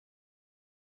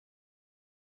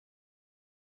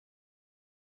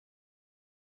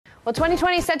Well,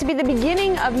 2020 is set to be the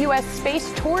beginning of U.S.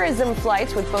 space tourism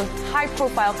flights, with both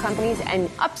high-profile companies and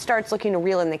upstarts looking to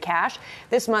reel in the cash.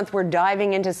 This month, we're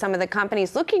diving into some of the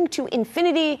companies looking to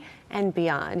infinity and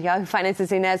beyond. Yahoo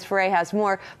Finance's Inez Ferre has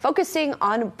more, focusing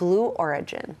on Blue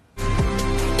Origin.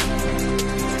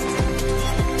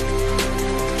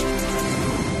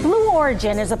 Blue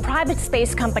Origin is a private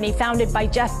space company founded by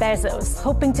Jeff Bezos,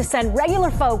 hoping to send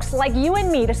regular folks like you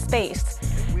and me to space.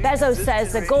 Bezos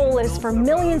says the goal is for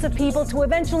millions of people to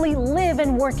eventually live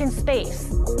and work in space.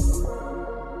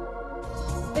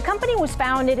 The company was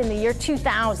founded in the year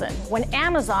 2000, when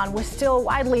Amazon was still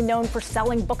widely known for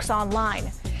selling books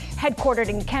online. Headquartered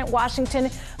in Kent,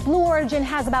 Washington, Blue Origin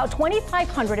has about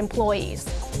 2,500 employees.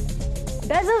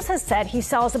 Bezos has said he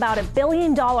sells about $1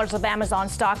 billion of Amazon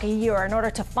stock a year in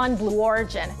order to fund Blue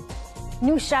Origin.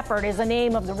 New Shepard is the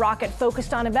name of the rocket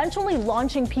focused on eventually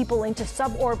launching people into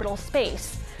suborbital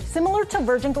space, similar to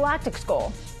Virgin Galactic's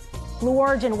goal. Blue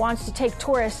Origin wants to take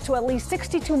tourists to at least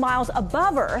 62 miles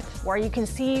above Earth, where you can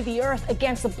see the Earth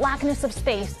against the blackness of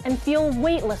space and feel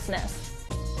weightlessness.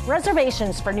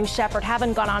 Reservations for New Shepard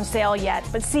haven't gone on sale yet,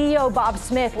 but CEO Bob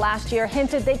Smith last year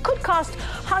hinted they could cost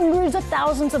hundreds of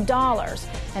thousands of dollars,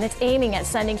 and it's aiming at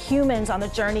sending humans on the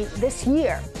journey this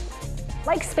year.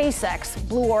 Like SpaceX,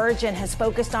 Blue Origin has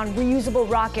focused on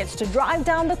reusable rockets to drive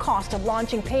down the cost of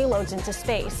launching payloads into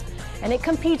space, and it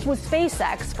competes with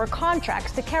SpaceX for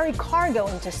contracts to carry cargo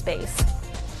into space.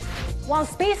 While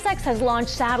SpaceX has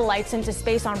launched satellites into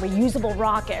space on reusable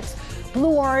rockets,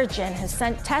 Blue Origin has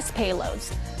sent test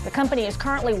payloads. The company is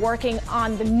currently working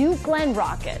on the New Glenn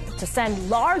rocket to send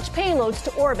large payloads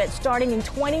to orbit starting in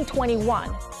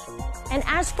 2021. And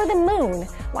as for the moon,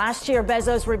 last year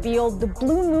Bezos revealed the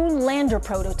Blue Moon lander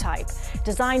prototype,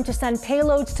 designed to send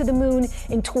payloads to the moon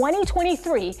in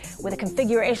 2023 with a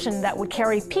configuration that would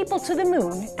carry people to the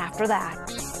moon after that.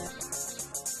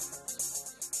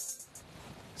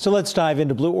 So let's dive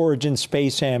into Blue Origin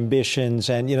space ambitions.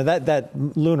 And, that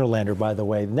lunar lander, by the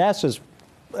way, NASA's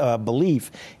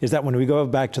belief is that when we go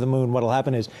back to the moon, what will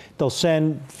happen is they'll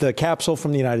send the capsule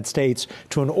from the United States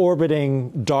to an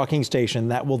orbiting docking station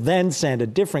that will then send a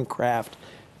different craft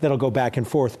that'll go back and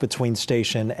forth between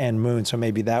station and moon. So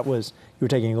maybe that was, you were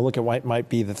taking a look at what might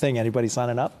be the thing. Anybody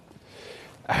signing up?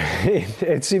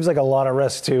 It seems like a lot of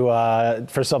risk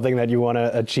for something that you want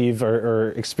to achieve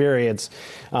or experience.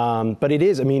 But it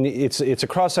is, it's a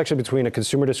cross-section between a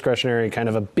consumer discretionary, kind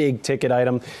of a big ticket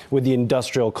item, with the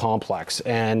industrial complex.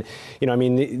 And,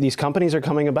 these companies are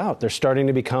coming about. They're starting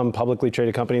to become publicly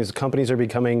traded companies. Companies are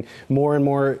becoming more and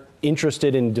more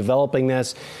interested in developing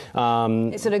this.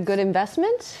 Is it a good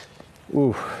investment?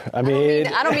 Ooh, I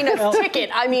don't mean a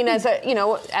ticket. I mean,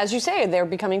 as you say, they're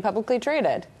becoming publicly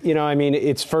traded.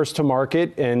 It's first to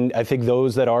market, and I think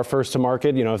those that are first to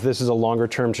market, if this is a longer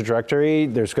term trajectory,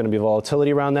 there's going to be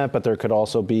volatility around that, but there could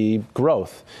also be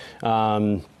growth.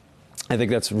 I think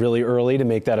that's really early to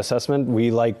make that assessment.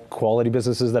 We like quality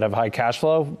businesses that have high cash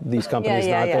flow. These companies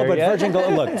not there but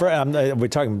yet. We're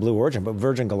talking Blue Origin, but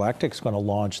Virgin Galactic's going to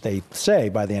launch, they say,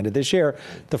 by the end of this year,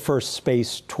 the first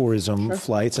space tourism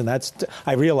flights. And that's,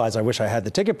 I realize I wish I had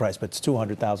the ticket price, but it's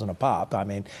 $200,000 a pop.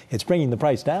 It's bringing the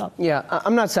price down. Yeah,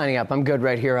 I'm not signing up. I'm good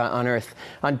right here on Earth,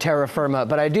 on terra firma.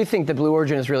 But I do think that Blue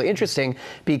Origin is really interesting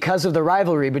because of the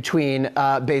rivalry between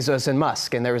Bezos and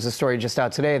Musk. And there was a story just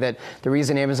out today that the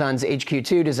reason Amazon's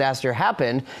HQ2 disaster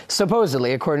happened,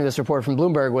 supposedly, according to this report from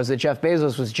Bloomberg, was that Jeff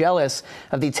Bezos was jealous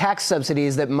of the tax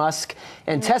subsidies that Musk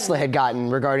and Tesla had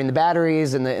gotten regarding the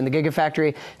batteries and the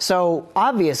Gigafactory. So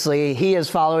obviously, he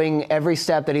is following every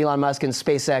step that Elon Musk and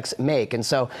SpaceX make. And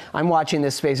so I'm watching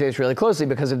this space race really closely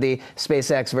because of the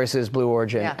SpaceX versus Blue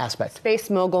Origin aspect.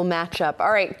 Space mogul matchup.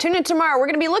 All right, tune in tomorrow. We're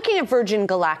going to be looking at Virgin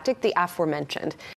Galactic, the aforementioned.